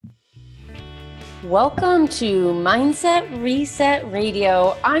Welcome to Mindset Reset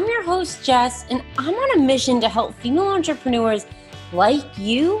Radio. I'm your host, Jess, and I'm on a mission to help female entrepreneurs like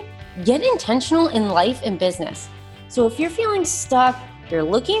you get intentional in life and business. So if you're feeling stuck, you're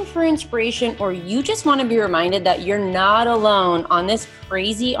looking for inspiration, or you just want to be reminded that you're not alone on this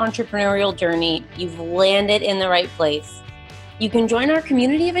crazy entrepreneurial journey, you've landed in the right place. You can join our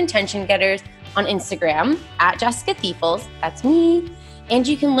community of intention getters on Instagram at Jessica Thiefels, that's me. And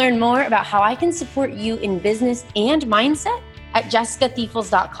you can learn more about how I can support you in business and mindset at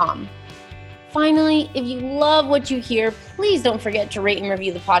jessicathiefels.com. Finally, if you love what you hear, please don't forget to rate and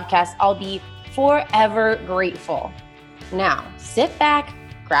review the podcast. I'll be forever grateful. Now, sit back,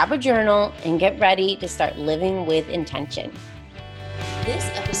 grab a journal, and get ready to start living with intention. This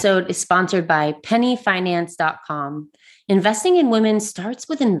episode is sponsored by pennyfinance.com. Investing in women starts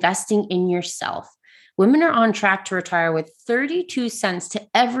with investing in yourself. Women are on track to retire with 32 cents to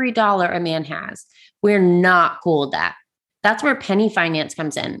every dollar a man has. We're not cool with that. That's where Penny Finance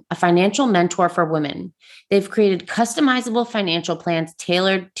comes in, a financial mentor for women. They've created customizable financial plans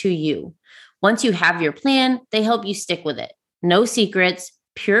tailored to you. Once you have your plan, they help you stick with it. No secrets,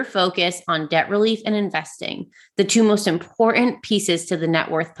 pure focus on debt relief and investing, the two most important pieces to the net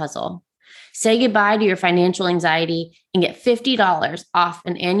worth puzzle. Say goodbye to your financial anxiety and get $50 off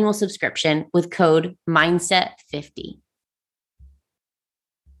an annual subscription with code MINDSET50.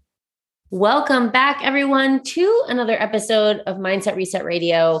 Welcome back, everyone, to another episode of Mindset Reset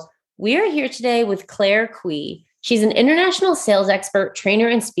Radio. We are here today with Claire Cui. She's an international sales expert, trainer,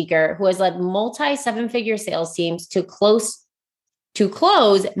 and speaker who has led multi-seven-figure sales teams to close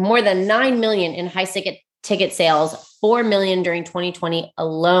more than 9 million in high ticket sales, 4 million during 2020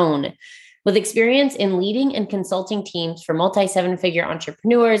 alone. With experience in leading and consulting teams for multi-seven-figure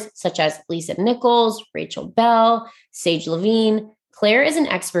entrepreneurs such as Lisa Nichols, Rachel Bell, Sage Levine, Claire is an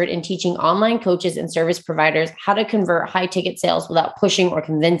expert in teaching online coaches and service providers how to convert high-ticket sales without pushing or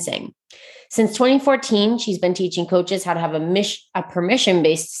convincing. Since 2014, she's been teaching coaches how to have a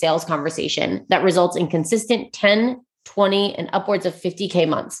permission-based sales conversation that results in consistent 10, 20, and upwards of 50K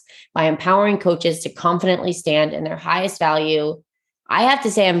months by empowering coaches to confidently stand in their highest value. I have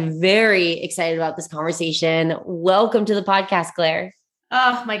to say, I'm very excited about this conversation. Welcome to the podcast, Claire.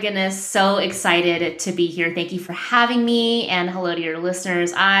 Oh my goodness. So excited to be here. Thank you for having me, and hello to your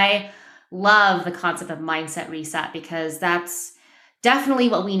listeners. I love the concept of mindset reset because that's definitely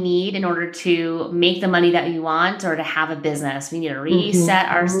what we need in order to make the money that we want or to have a business. We need to reset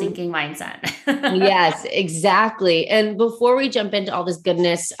our stinking mindset. Yes, exactly. And before we jump into all this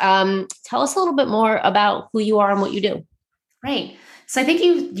goodness, tell us a little bit more about who you are and what you do. Right. So I think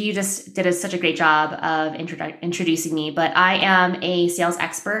you just did such a great job of introducing me, but I am a sales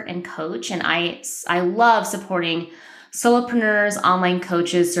expert and coach, and I love supporting solopreneurs, online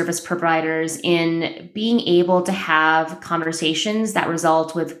coaches, service providers in being able to have conversations that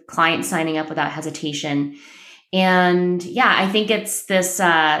result with clients signing up without hesitation. And yeah, I think it's this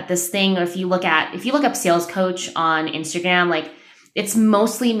thing. If you look up sales coach on Instagram, like, it's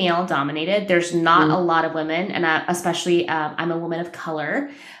mostly male dominated. There's not a lot of women, and especially I'm a woman of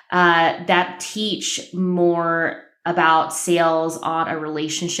color that teach more about sales on a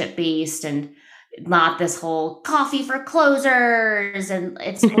relationship based and not this whole coffee for closers. And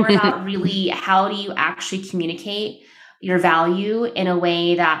it's more about really how do you actually communicate your value in a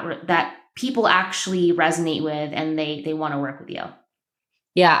way that people actually resonate with and they want to work with you.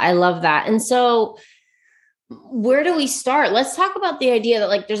 Yeah, I love that. And so where do we start? Let's talk about the idea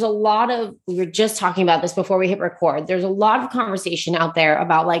that we were just talking about this before we hit record. There's a lot of conversation out there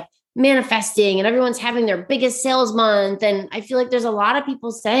about like manifesting, and everyone's having their biggest sales month. And I feel like there's a lot of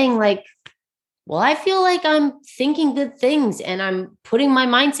people saying like, well, I feel like I'm thinking good things and I'm putting my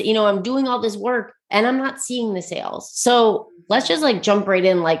mindset, I'm doing all this work and I'm not seeing the sales. So let's just like jump right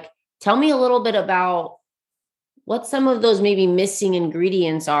in. Like, tell me a little bit about what some of those maybe missing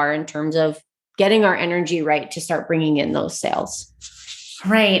ingredients are in terms of getting our energy right to start bringing in those sales.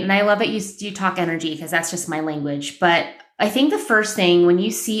 Right. And I love that you talk energy because that's just my language. But I think the first thing when you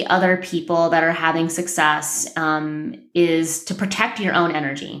see other people that are having success is to protect your own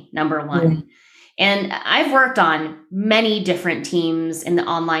energy, number one. Mm-hmm. And I've worked on many different teams in the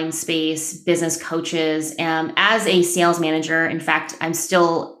online space, business coaches, as a sales manager. In fact, I'm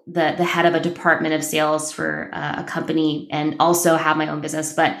still the head of a department of sales for a company and also have my own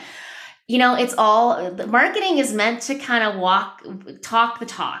business. But it's all, the marketing is meant to kind of talk the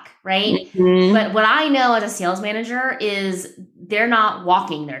talk, right? Mm-hmm. But what I know as a sales manager is they're not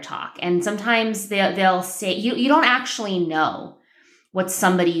walking their talk. And sometimes they'll say, you don't actually know what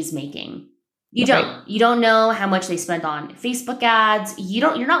somebody's making. You Right. don't. You don't know how much they spend on Facebook ads.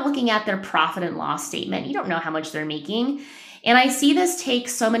 You're not looking at their profit and loss statement. You don't know how much they're making. And I see this take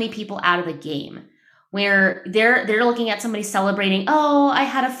so many people out of the game where they're looking at somebody celebrating, oh, I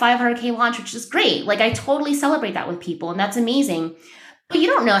had a 500K launch, which is great. Like I totally celebrate that with people and that's amazing. But you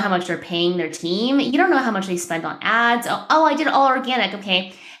don't know how much they're paying their team. You don't know how much they spend on ads. Oh, I did all organic.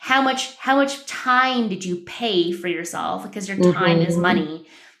 Okay. How much time did you pay for yourself? Because your time is money.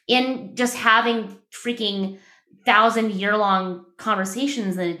 In just having freaking 1,000-year-long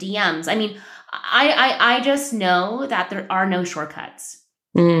conversations in the DMs. I mean, I just know that there are no shortcuts.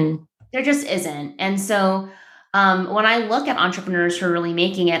 There just isn't. And so when I look at entrepreneurs who are really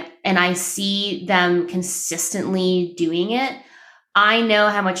making it and I see them consistently doing it, I know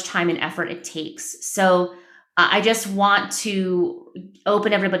how much time and effort it takes. So I just want to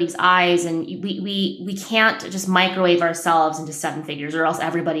open everybody's eyes, and we can't just microwave ourselves into 7 figures, or else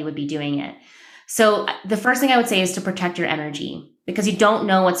everybody would be doing it. So the first thing I would say is to protect your energy, because you don't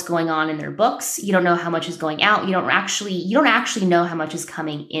know what's going on in their books. You don't know how much is going out. You don't actually know how much is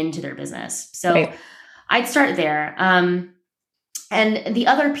coming into their business. So right. I'd start there. And the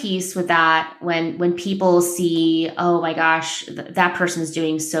other piece with that, when people see, oh my gosh, that person's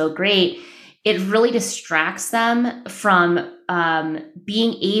doing so great, it really distracts them from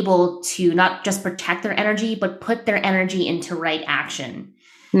being able to not just protect their energy, but put their energy into right action.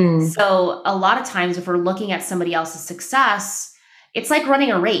 So a lot of times if we're looking at somebody else's success, it's like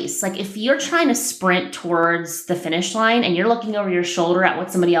running a race. Like if you're trying to sprint towards the finish line and you're looking over your shoulder at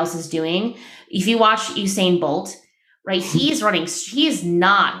what somebody else is doing, if you watch Usain Bolt, right, he is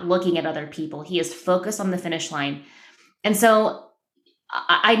not looking at other people. He is focused on the finish line. And so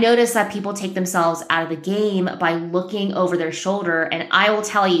I notice that people take themselves out of the game by looking over their shoulder. And I will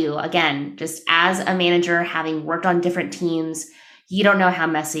tell you, again, just as a manager, having worked on different teams, you don't know how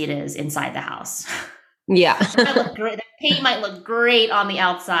messy it is inside the house. Yeah. The paint might look great on the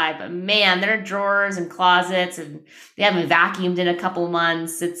outside, but man, there are drawers and closets and they haven't vacuumed in a couple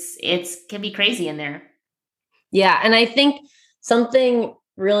months. It can be crazy in there. Yeah. And I think something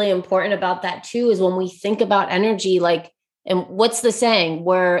really important about that too is when we think about energy, like, and what's the saying,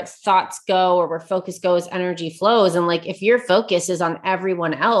 where thoughts go or where focus goes, energy flows. And like, if your focus is on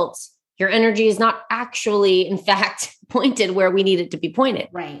everyone else, your energy is not actually, in fact, pointed where we need it to be pointed.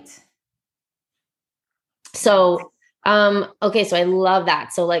 Right. So, okay. So I love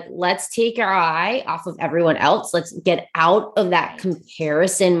that. So like, let's take our eye off of everyone else. Let's get out of that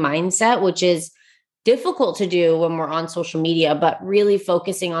comparison mindset, which is difficult to do when we're on social media, but really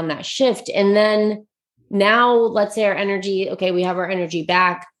focusing on that shift. And then now let's say our energy, okay, we have our energy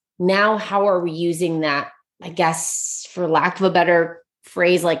back. Now, how are we using that, I guess, for lack of a better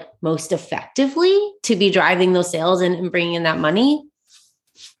phrase, like most effectively to be driving those sales and bringing in that money?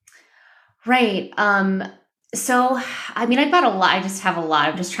 Right. So, I mean, I've got a lot. I just have a lot.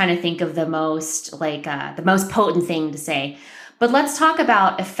 I'm just trying to think of the most potent thing to say. But let's talk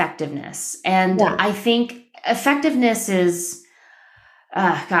about effectiveness. And I think effectiveness is,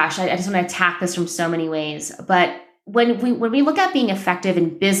 gosh, I just want to attack this from so many ways. But when we look at being effective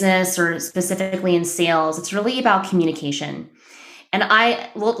in business or specifically in sales, it's really about communication. And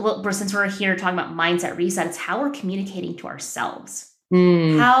since we're here talking about mindset reset, it's how we're communicating to ourselves,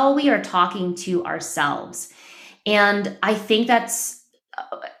 how we are talking to ourselves. And I think that's,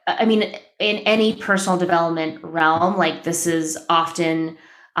 I mean, in any personal development realm, like this is often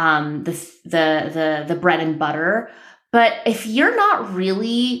the bread and butter. But if you're not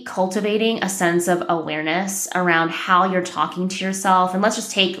really cultivating a sense of awareness around how you're talking to yourself, and let's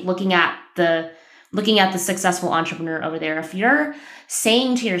just take looking at the successful entrepreneur over there, if you're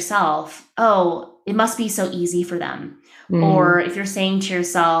saying to yourself, oh, it must be so easy for them. Or if you're saying to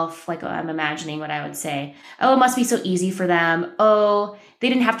yourself, like, oh, I'm imagining what I would say, oh, it must be so easy for them. Oh, they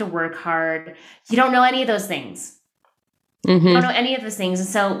didn't have to work hard. You don't know any of those things. You don't know any of those things. And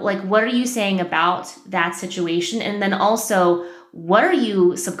so like, what are you saying about that situation? And then also, what are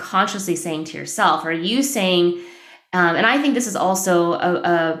you subconsciously saying to yourself? Are you saying, and I think this is also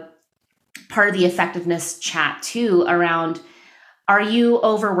a part of the effectiveness chat too, around, are you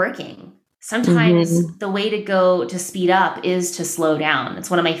overworking? Sometimes the way to go to speed up is to slow down.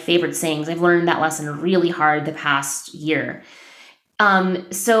 It's one of my favorite sayings. I've learned that lesson really hard the past year.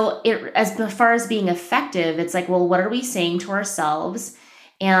 So as far as being effective, it's like, well, what are we saying to ourselves?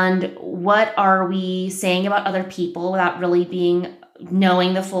 And what are we saying about other people without really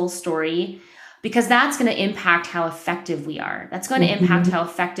knowing the full story? Because that's going to impact how effective we are. That's going to impact how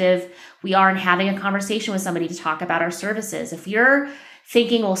effective we are in having a conversation with somebody to talk about our services. If you're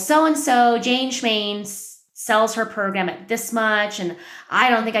thinking, well, so-and-so, Jane Schmaine sells her program at this much, and I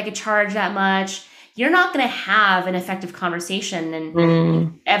don't think I could charge that much. You're not going to have an effective conversation,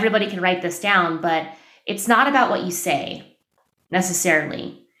 and everybody can write this down, but it's not about what you say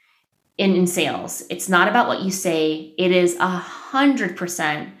necessarily in sales. It's not about what you say. It is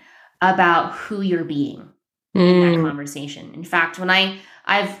 100% about who you're being in that conversation. In fact, when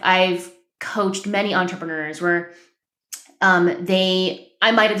I've coached many entrepreneurs where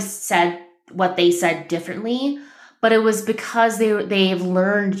I might have said what they said differently, but it was because they've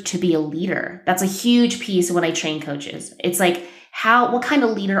learned to be a leader. That's a huge piece of when I train coaches. It's like, what kind of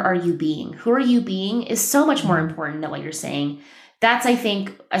leader are you being? Who are you being is so much more important than what you're saying. That's, I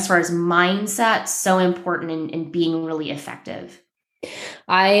think, as far as mindset, so important in being really effective.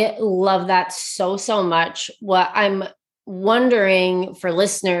 I love that so, so much. What I'm wondering for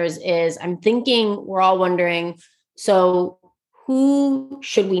listeners is we're all wondering, so who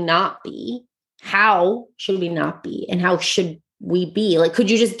should we not be? How should we not be? And how should we be? Like,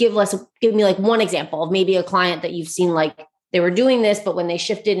 could you just give me like one example of maybe a client that you've seen, like they were doing this, but when they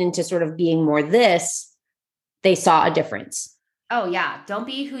shifted into sort of being more this, they saw a difference? Oh yeah. Don't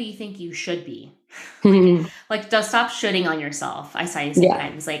be who you think you should be. Like, just stop shoulding on yourself. I say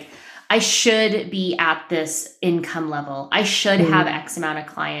sometimes, like, I should be at this income level. I should have X amount of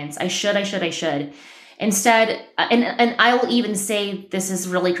clients. I should. Instead, and I will even say this is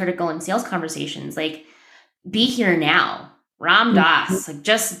really critical in sales conversations, like, be here now. Ram Dass, like,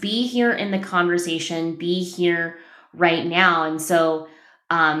 just be here in the conversation, be here right now. And so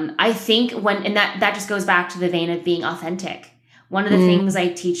I think that just goes back to the vein of being authentic. One of the things I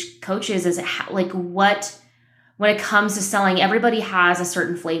teach coaches is when it comes to selling, everybody has a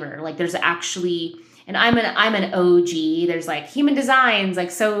certain flavor. Like, there's actually, and I'm an OG. There's like Human Designs,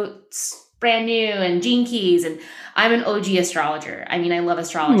 like So Brand New, and Gene Keys, and I'm an OG astrologer. I mean, I love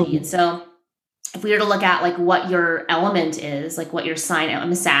astrology. And so if we were to look at like what your element is, like what your sign,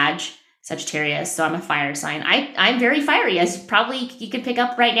 I'm a Sagittarius, so I'm a fire sign. I'm very fiery, as probably you could pick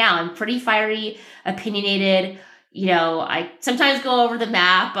up right now. I'm pretty fiery, opinionated. You know, I sometimes go over the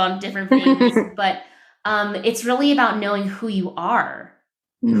map on different things, but it's really about knowing who you are,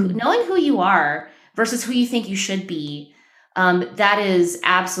 knowing who you are versus who you think you should be. That is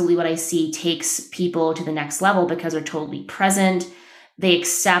absolutely what I see takes people to the next level, because they're totally present. They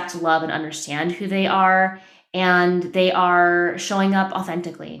accept, love, and understand who they are, and they are showing up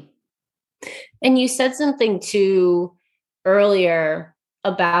authentically. And you said something too earlier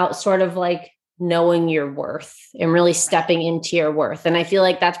about sort of like knowing your worth and really stepping into your worth. And I feel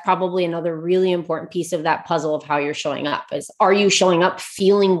like that's probably another really important piece of that puzzle of how you're showing up is, are you showing up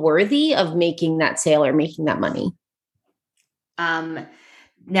feeling worthy of making that sale or making that money?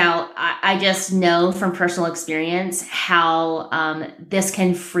 Now, I just know from personal experience how this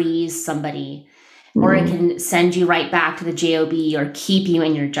can freeze somebody, or it can send you right back to the job or keep you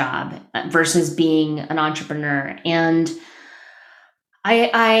in your job versus being an entrepreneur. And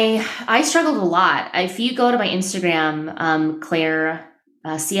I struggled a lot. If you go to my Instagram, Claire,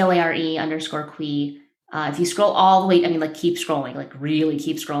 CLARE_Qui, if you scroll all the way, I mean, like, keep scrolling, like really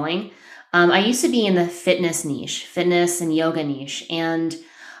keep scrolling. I used to be in the fitness and yoga niche. And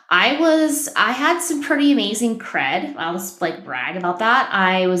I had some pretty amazing cred. I'll just like brag about that.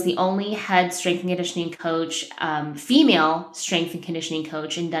 I was the only head strength and conditioning coach, female strength and conditioning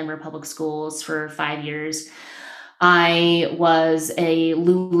coach in Denver Public Schools for 5 years. I was a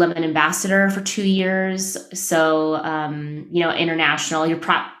Lululemon ambassador for 2 years. So, international,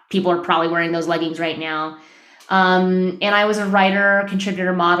 people are probably wearing those leggings right now. And I was a writer,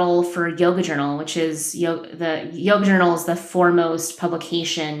 contributor, model for Yoga Journal, which is the Yoga Journal is the foremost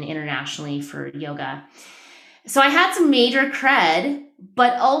publication internationally for yoga. So I had some major cred,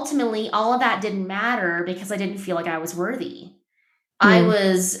 but ultimately all of that didn't matter because I didn't feel like I was worthy. I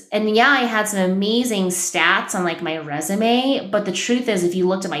had some amazing stats on like my resume, but the truth is, if you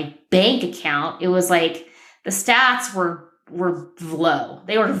looked at my bank account, it was like the stats were low.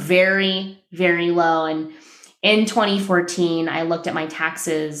 They were very, very low. And in 2014, I looked at my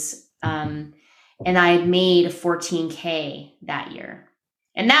taxes, and I had made $14,000 that year.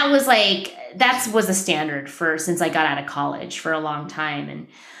 And that was the standard since I got out of college for a long time.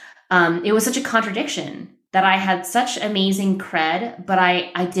 And it was such a contradiction that I had such amazing cred, but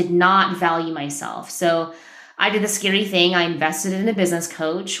I did not value myself. So I did the scary thing. I invested in a business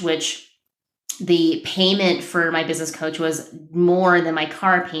coach, which the payment for my business coach was more than my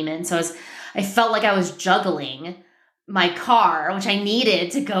car payment. So I felt like I was juggling my car, which I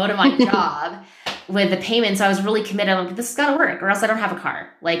needed to go to my job, with the payment. So I was really committed. I'm like, this has got to work or else I don't have a car.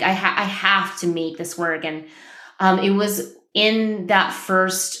 Like I have to make this work. And it was in that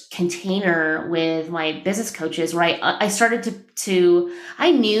first container with my business coaches, where I started to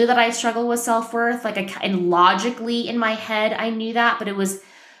I knew that I struggled with self-worth, and logically in my head, I knew that, but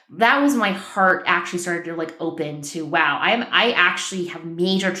that was my heart actually started to like open to, wow, I actually have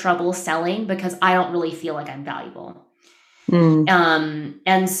major trouble selling because I don't really feel like I'm valuable.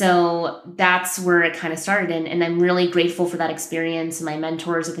 And so that's where it kind of started. And I'm really grateful for that experience and my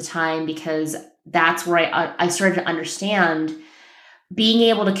mentors at the time, because that's where I started to understand being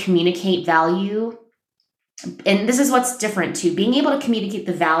able to communicate value. And this is what's different too. Being able to communicate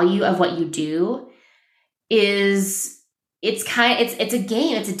the value of what you do it's a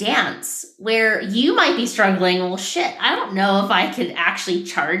game, it's a dance where you might be struggling. Well, shit, I don't know if I could actually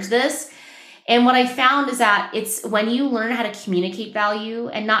charge this. And what I found is that it's when you learn how to communicate value,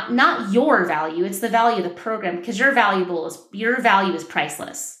 and not your value, it's the value of the program, because your value is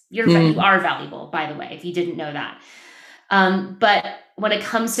priceless. You are valuable, by the way, if you didn't know that. But when it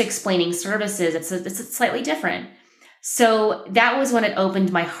comes to explaining services, it's slightly different. So that was when it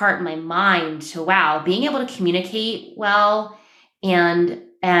opened my heart and my mind to, wow, being able to communicate well and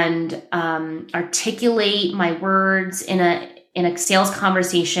articulate my words in a sales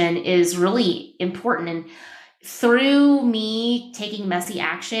conversation is really important. And through me taking messy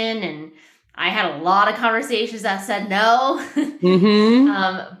action, and I had a lot of conversations that said no,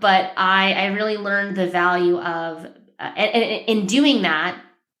 but I really learned the value of, and in doing that,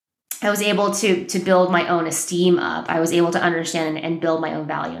 I was able to build my own esteem up. I was able to understand and build my own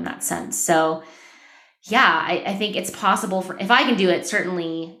value in that sense. So yeah, I think it's possible if I can do it,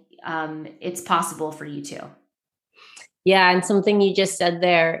 certainly it's possible for you too. Yeah. And something you just said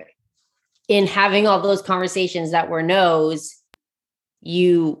there, in having all those conversations that were no's,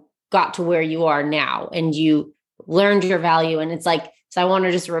 you got to where you are now and you learned your value. And it's like, so I want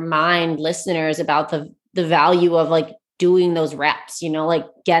to just remind listeners about the value of like doing those reps, like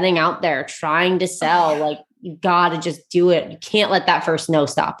getting out there, trying to sell, like you got to just do it. You can't let that first no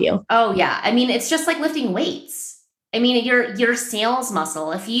stop you. Oh yeah. I mean, it's just like lifting weights. I mean, your sales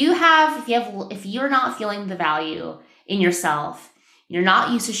muscle, if you're not feeling the value in yourself, you're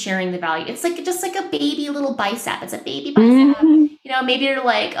not used to sharing the value. It's like, just like a baby little bicep. It's a baby bicep. Maybe you're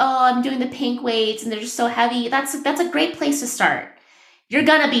like, oh, I'm doing the pink weights and they're just so heavy. That's a great place to start. You're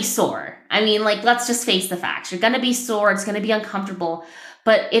going to be sore. I mean, like, let's just face the facts. You're going to be sore. It's going to be uncomfortable,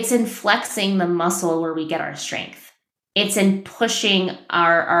 but it's in flexing the muscle where we get our strength. It's in pushing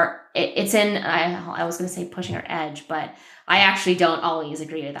I was going to say pushing our edge, but I actually don't always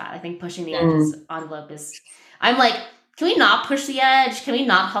agree with that. I think pushing the envelope I'm like, can we not push the edge? Can we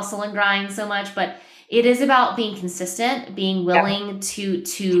not hustle and grind so much? But it is about being consistent, being willing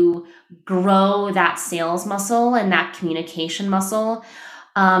to grow that sales muscle and that communication muscle,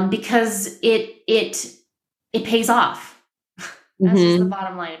 because it pays off. That's just the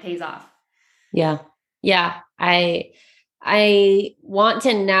bottom line. It pays off. Yeah. Yeah. I want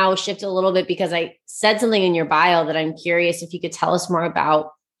to now shift a little bit, because I said something in your bio that I'm curious if you could tell us more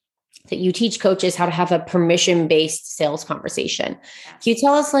about, that you teach coaches how to have a permission-based sales conversation. Yes. Can you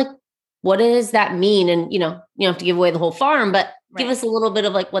tell us, like, what does that mean? And, you don't have to give away the whole farm, but give us a little bit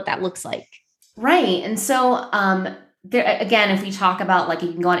of like what that looks like. Right. And so, there, again, if we talk about, like,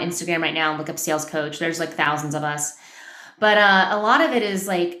 you can go on Instagram right now and look up sales coach, there's like thousands of us, but, a lot of it is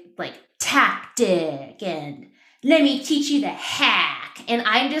like tactic and let me teach you the hack. And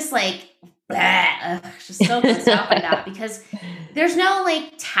I'm just like, just so pissed off by that, because there's no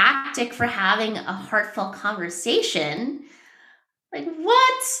like tactic for having a heartfelt conversation. Like,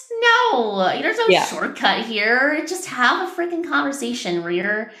 what? No, there's no shortcut here. Just have a freaking conversation where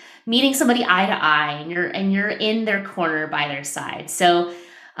you're meeting somebody eye to eye and you're in their corner by their side. So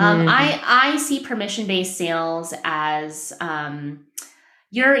I see permission-based sales as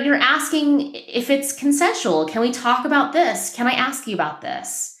you're asking if it's consensual. Can we talk about this? Can I ask you about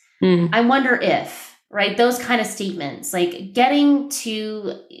this? I wonder if, right? Those kind of statements, like getting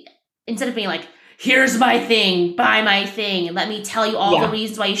to, instead of being like, here's my thing, buy my thing, and let me tell you all the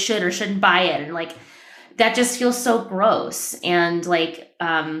reasons why you should or shouldn't buy it. And like, that just feels so gross. And like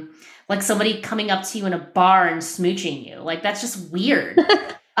somebody coming up to you in a bar and smooching you, like, that's just weird.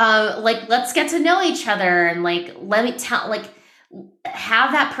 Like, let's get to know each other. And like,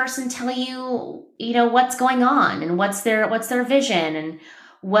 have that person tell you, what's going on and what's their vision and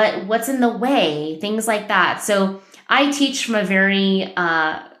what's in the way, things like that. So I teach from a very,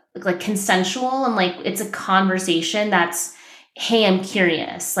 like, consensual, and like, it's a conversation that's, hey, I'm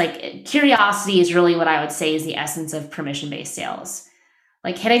curious. Like, curiosity is really what I would say is the essence of permission-based sales.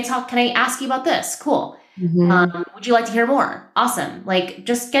 Like, can I ask you about this? Cool. Would you like to hear more? Awesome. Like,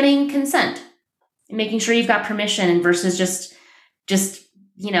 just getting consent. making sure you've got permission versus just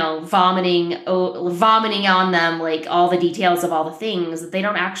vomiting on them like all the details of all the things that they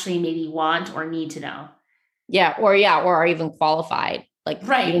don't actually maybe want or need to know. Or are even qualified. Like,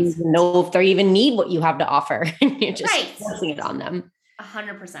 right. You don't even know if they even need what you have to offer. You're just right. forcing it on them.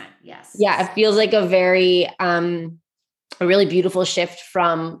 100%. Yes. Yeah. It feels like a very, a really beautiful shift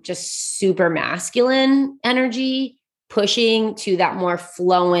from just super masculine energy pushing to that more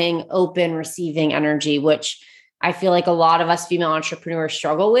flowing, open, receiving energy, which I feel like a lot of us female entrepreneurs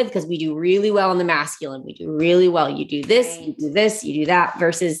struggle with because we do really well in the masculine. We do really well. You do this, you do this, you do that,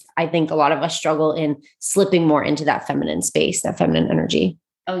 versus I think a lot of us struggle in slipping more into that feminine space, that feminine energy.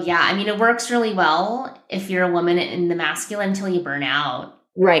 Oh yeah. I mean, it works really well if you're a woman in the masculine until you burn out.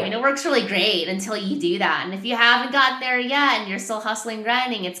 Right. I mean, it works really great until you do that. And if you haven't gotten there yet and you're still hustling,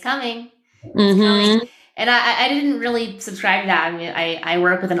 grinding, it's coming. It's coming. And I didn't really subscribe to that. I mean, I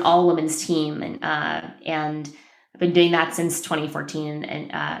work with an all women's team and I've been doing that since 2014.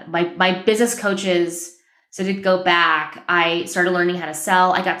 And my business coaches, so to go back, I started learning how to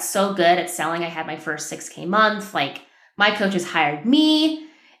sell. I got so good at selling. I had my first 6K month. Like my coaches hired me.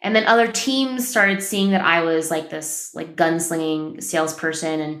 And then other teams started seeing that I was like this like gunslinging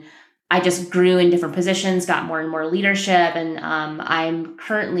salesperson, and I just grew in different positions, got more and more leadership. And I'm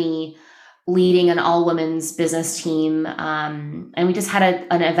currently leading an all women's business team. And we just had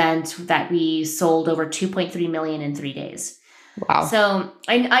an event that we sold over 2.3 million in 3 days. Wow. So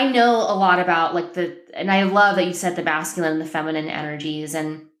I know a lot about like and I love that you said the masculine and the feminine energies.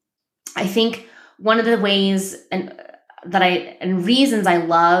 And I think one of the ways and reasons I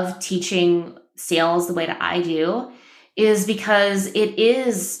love teaching sales the way that I do is because it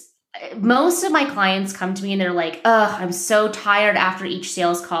is, most of my clients come to me and they're like, oh, I'm so tired after each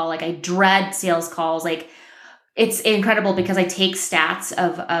sales call. Like I dread sales calls. Like it's incredible because I take stats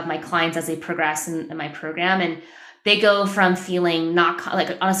of my clients as they progress in my program, and they go from feeling not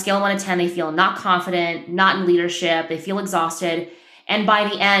like on a scale of 1 to 10, they feel not confident, not in leadership. They feel exhausted. And by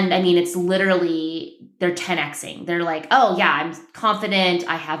the end, I mean, it's literally they're 10xing. They're like, oh yeah, I'm confident.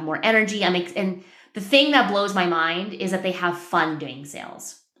 I have more energy. And the thing that blows my mind is that they have fun doing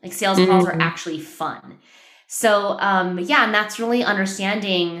sales. Like sales calls are actually fun. So yeah, and that's really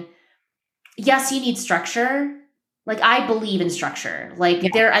understanding. Yes, you need structure. Like I believe in structure.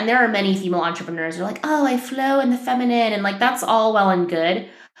 Like there are many female entrepreneurs who are like, oh, I flow in the feminine, and like that's all well and good.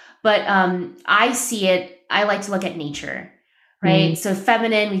 But I see it. I like to look at nature. Right. So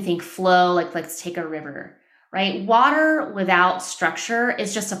feminine, we think flow, like let's take a river, right? Water without structure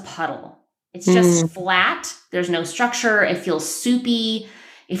is just a puddle. It's just flat. There's no structure. It feels soupy.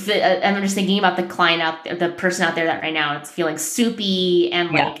 I'm just thinking about the client the person out there that right now it's feeling soupy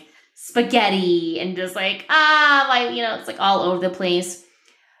and like spaghetti and just like, it's like all over the place.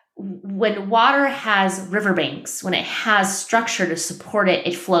 When water has riverbanks, when it has structure to support it,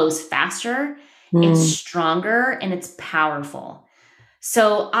 it flows faster. It's stronger and it's powerful.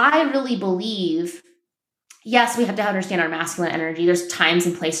 So I really believe, yes, we have to understand our masculine energy. There's times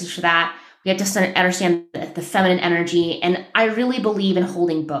and places for that. We have to understand the feminine energy. And I really believe in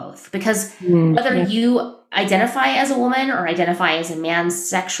holding both because whether you identify as a woman or identify as a man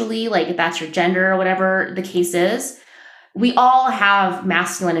sexually, like if that's your gender or whatever the case is, we all have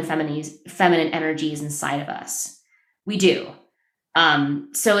masculine and feminine energies inside of us. We do.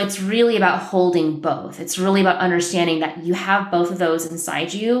 So it's really about holding both. It's really about understanding that you have both of those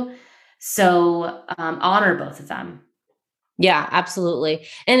inside you. So honor both of them. Yeah, absolutely.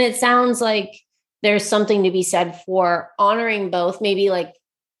 And it sounds like there's something to be said for honoring both, maybe like,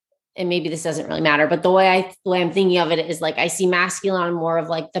 and maybe this doesn't really matter, but the way I'm thinking of it is like, I see masculine on more of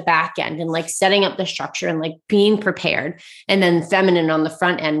like the back end and like setting up the structure and like being prepared, and then feminine on the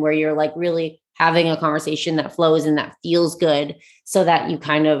front end where you're like really having a conversation that flows and that feels good so that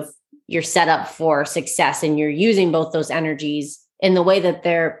you're set up for success and you're using both those energies in the way that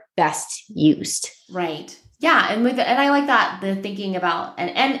they're best used. Right. Yeah. And I like that, the thinking about,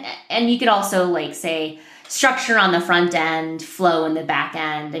 and you could also like say structure on the front end, flow in the back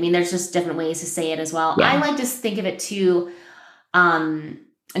end. I mean, there's just different ways to say it as well. Yeah. I like to think of it too.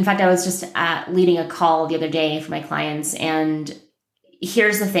 In fact, I was just leading a call the other day for my clients, and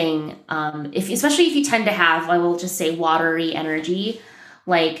here's the thing. Especially if you tend to have, I will just say watery energy,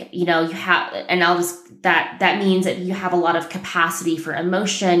 like, you have, and that means that you have a lot of capacity for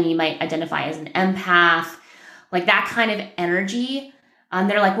emotion. You might identify as an empath, like that kind of energy.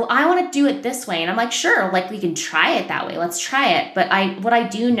 They're like, well, I want to do it this way. And I'm like, sure, like we can try it that way. Let's try it. But what I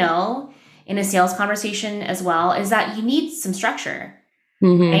do know in a sales conversation as well is that you need some structure,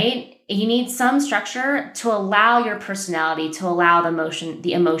 right? You need some structure to allow your personality, to allow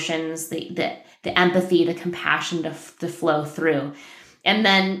the emotions, the empathy, the compassion to flow through. And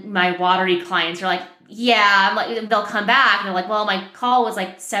then my watery clients are like, yeah, I'm like, they'll come back and they're like, well, my call was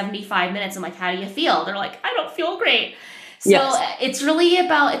like 75 minutes. I'm like, how do you feel? They're like, I don't feel great. So yes. It's really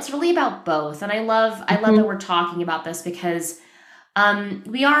about both. And I love that we're talking about this because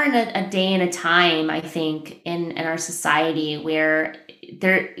we are in a day and a time, I think, in our society where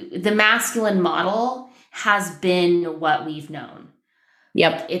the masculine model has been what we've known.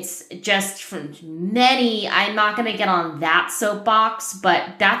 Yep. It's just from many, I'm not going to get on that soapbox,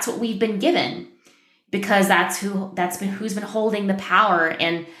 but that's what we've been given because who's been holding the power.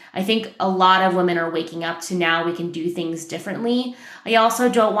 And I think a lot of women are waking up to now we can do things differently. I also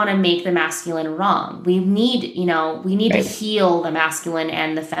don't want to make the masculine wrong. We need right. to heal the masculine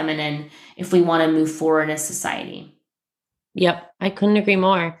and the feminine if we want to move forward as society. Yep. I couldn't agree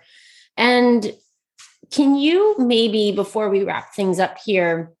more. And can you maybe, before we wrap things up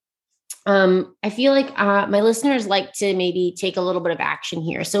here, I feel like my listeners like to maybe take a little bit of action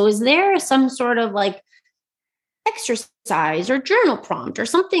here. So is there some sort of like exercise or journal prompt or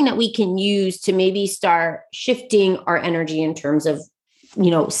something that we can use to maybe start shifting our energy in terms of,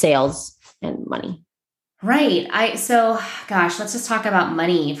 sales and money? Right. So gosh, let's just talk about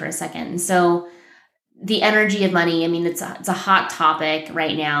money for a second. So the energy of money, I mean, it's a hot topic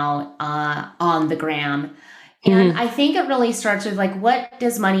right now on the gram. And I think it really starts with like, what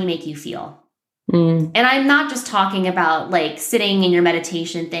does money make you feel? And I'm not just talking about like sitting in your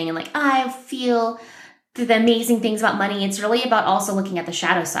meditation thing and like, I feel the amazing things about money. It's really about also looking at the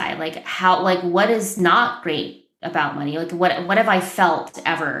shadow side, like what is not great about money? Like what have I felt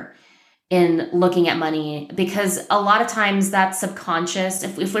ever in looking at money? Because a lot of times that's subconscious.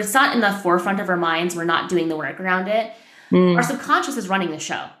 If it's not in the forefront of our minds, we're not doing the work around it. Our subconscious is running the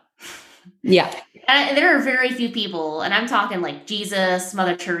show. Yeah. And there are very few people, and I'm talking like Jesus,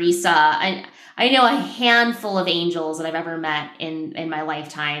 Mother Teresa. I know a handful of angels that I've ever met in my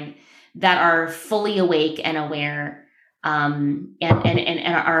lifetime that are fully awake and aware, and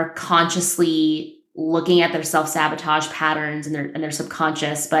are consciously looking at their self-sabotage patterns and their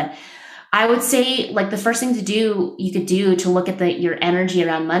subconscious. But I would say like the first thing you could do to look at your energy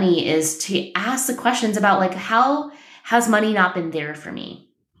around money is to ask the questions about like, how has money not been there for me?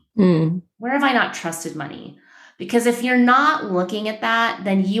 Where have I not trusted money? Because if you're not looking at that,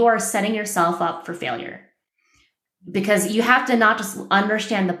 then you are setting yourself up for failure. Because you have to not just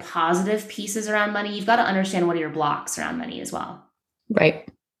understand the positive pieces around money, you've got to understand what are your blocks around money as well. Right.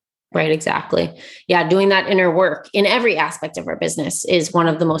 Right. Exactly. Yeah. Doing that inner work in every aspect of our business is one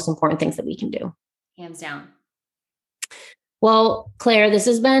of the most important things that we can do. Hands down. Well, Claire, this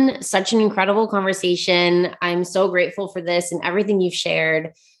has been such an incredible conversation. I'm so grateful for this and everything you've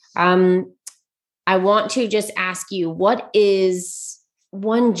shared. I want to just ask you, what is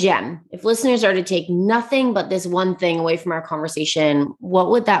one gem? If listeners are to take nothing but this one thing away from our conversation, what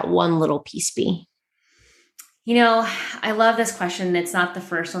would that one little piece be? I love this question. It's not the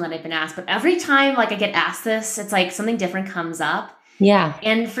first one that I've been asked, but every time like I get asked this, it's like something different comes up. Yeah.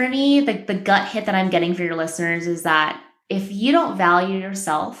 And for me, the gut hit that I'm getting for your listeners is that if you don't value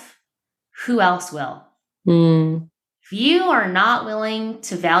yourself, who else will? If you are not willing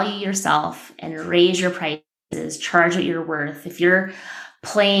to value yourself and raise your prices, charge what you're worth, if you're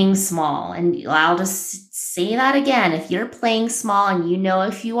playing small, and I'll just say that again, if you're playing small and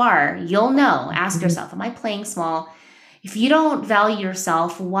if you are, you'll know, ask yourself, am I playing small? If you don't value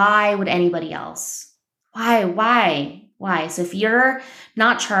yourself, why would anybody else? Why? So if you're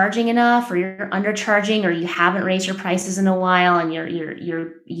not charging enough or you're undercharging or you haven't raised your prices in a while and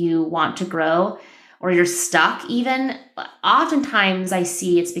you want to grow, or you're stuck even, oftentimes I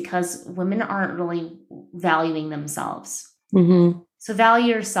see it's because women aren't really valuing themselves. So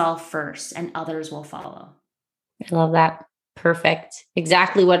value yourself first and others will follow. I love that. Perfect.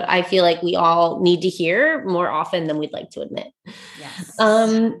 Exactly what I feel like we all need to hear more often than we'd like to admit. Yes.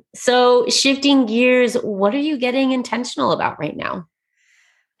 So shifting gears, what are you getting intentional about right now?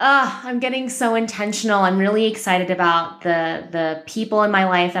 I'm getting so intentional. I'm really excited about the people in my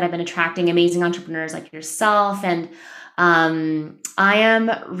life that I've been attracting, amazing entrepreneurs like yourself. And I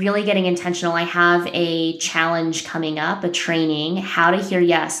am really getting intentional. I have a challenge coming up, a training, How to Hear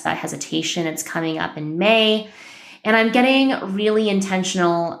Yes Without Hesitation. It's coming up in May. And I'm getting really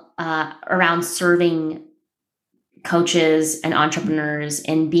intentional around serving coaches and entrepreneurs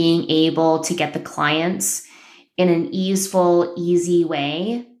and being able to get the clients in an easeful, easy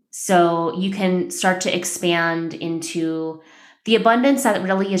way. So you can start to expand into the abundance that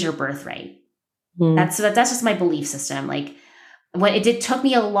really is your birthright. That's just my belief system. Like when it did took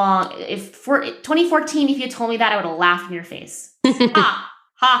me a long, if for 2014, if you had told me that, I would have laughed in your face. Ha,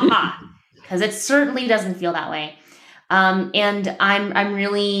 ha, ha. Because it certainly doesn't feel that way. And I'm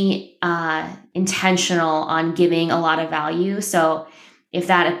really intentional on giving a lot of value. So if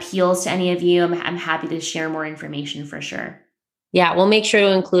that appeals to any of you, I'm happy to share more information for sure. Yeah, we'll make sure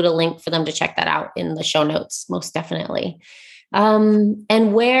to include a link for them to check that out in the show notes, most definitely.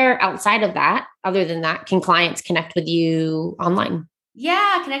 And where outside of that, other than that, can clients connect with you online?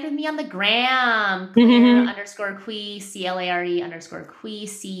 Yeah, connect with me on the gram, Claire_Cui, CLARE_Cui,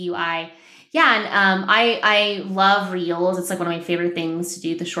 CUI. Yeah, and I love Reels. It's like one of my favorite things to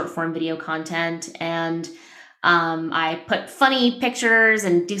do, the short form video content. And I put funny pictures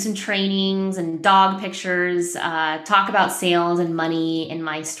and do some trainings and dog pictures, talk about sales and money in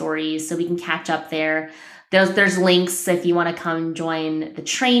my stories so we can catch up there. There's links if you want to come join the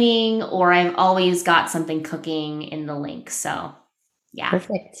training, or I've always got something cooking in the link. So yeah.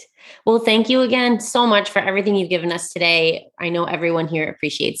 Perfect. Well, thank you again so much for everything you've given us today. I know everyone here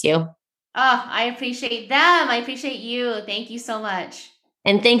appreciates you. Oh, I appreciate them. I appreciate you. Thank you so much.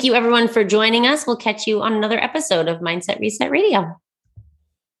 And thank you everyone for joining us. We'll catch you on another episode of Mindset Reset Radio.